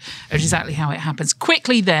England. That's exactly how it happens.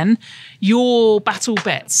 Quickly then, your battle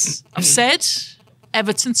bets. I've said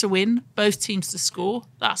Everton to win, both teams to score.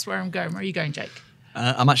 That's where I'm going. Where are you going, Jake?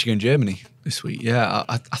 I'm actually going Germany this week. Yeah,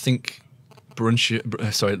 I think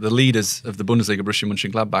the leaders of the Bundesliga, Borussia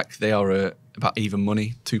Mönchengladbach, they are about even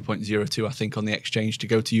money, 2.02, I think, on the exchange to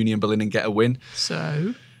go to Union Berlin and get a win.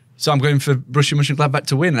 So I'm going for Borussia Mönchengladbach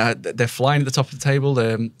to win. They're flying at the top of the table.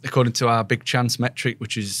 According to our big chance metric,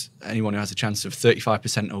 which is anyone who has a chance of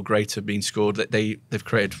 35% or greater being scored, that they've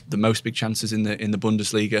created the most big chances in the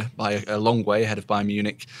Bundesliga by a long way ahead of Bayern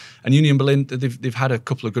Munich. And Union Berlin, they've had a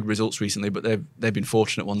couple of good results recently, but they've been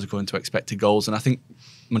fortunate ones according to expected goals. And I think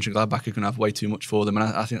Mönchengladbach are going to have way too much for them, and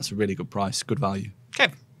I think that's a really good price, good value.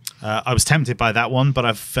 Okay. I was tempted by that one, but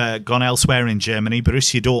I've gone elsewhere in Germany.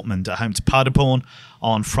 Borussia Dortmund at home to Paderborn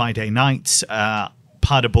on Friday night.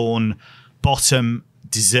 Paderborn bottom,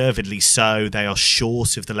 deservedly so. They are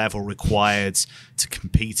short of the level required to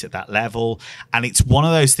compete at that level. And it's one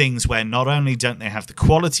of those things where not only don't they have the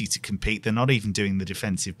quality to compete, they're not even doing the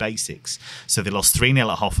defensive basics. So they lost 3-0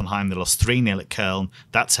 at Hoffenheim. They lost 3-0 at Köln.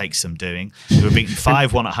 That takes some doing. They were beaten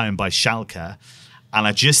 5-1 at home by Schalke. And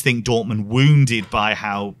I just think Dortmund, wounded by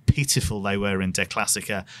how pitiful they were in Der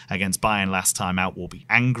Klassiker against Bayern last time out, will be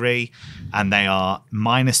angry. And they are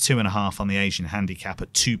minus 2.5 on the Asian handicap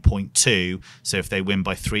at 2.2. So if they win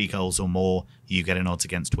by 3 goals or more, you get an odds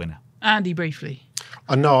against winner. Andy, briefly.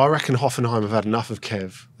 No, I reckon Hoffenheim have had enough of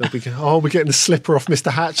Kev. They'll be, we're getting the slipper off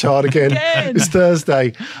Mr. Hatchard again. It's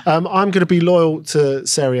Thursday. I'm going to be loyal to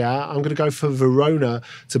Serie A. I'm going to go for Verona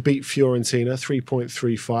to beat Fiorentina,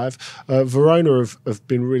 3.35. Verona have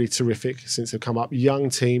been really terrific since they've come up. Young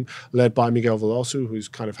team led by Miguel Veloso, who's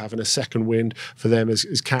kind of having a second wind for them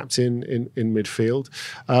as captain in midfield.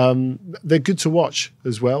 They're good to watch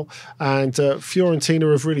as well. And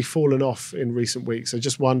Fiorentina have really fallen off in recent weeks. I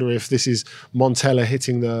just wonder if this is Montella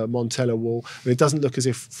hitting the Montella wall. And it doesn't look as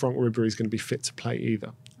if Frank Ribery is going to be fit to play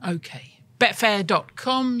either. Okay.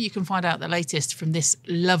 Betfair.com. You can find out the latest from this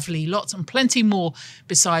lovely lot and plenty more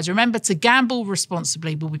besides. Remember to gamble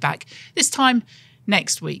responsibly. We'll be back this time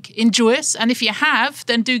next week. Enjoy us. And if you have,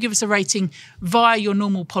 then do give us a rating via your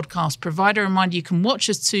normal podcast provider. Reminder, you can watch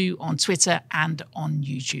us too on Twitter and on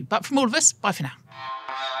YouTube. But from all of us, bye for now.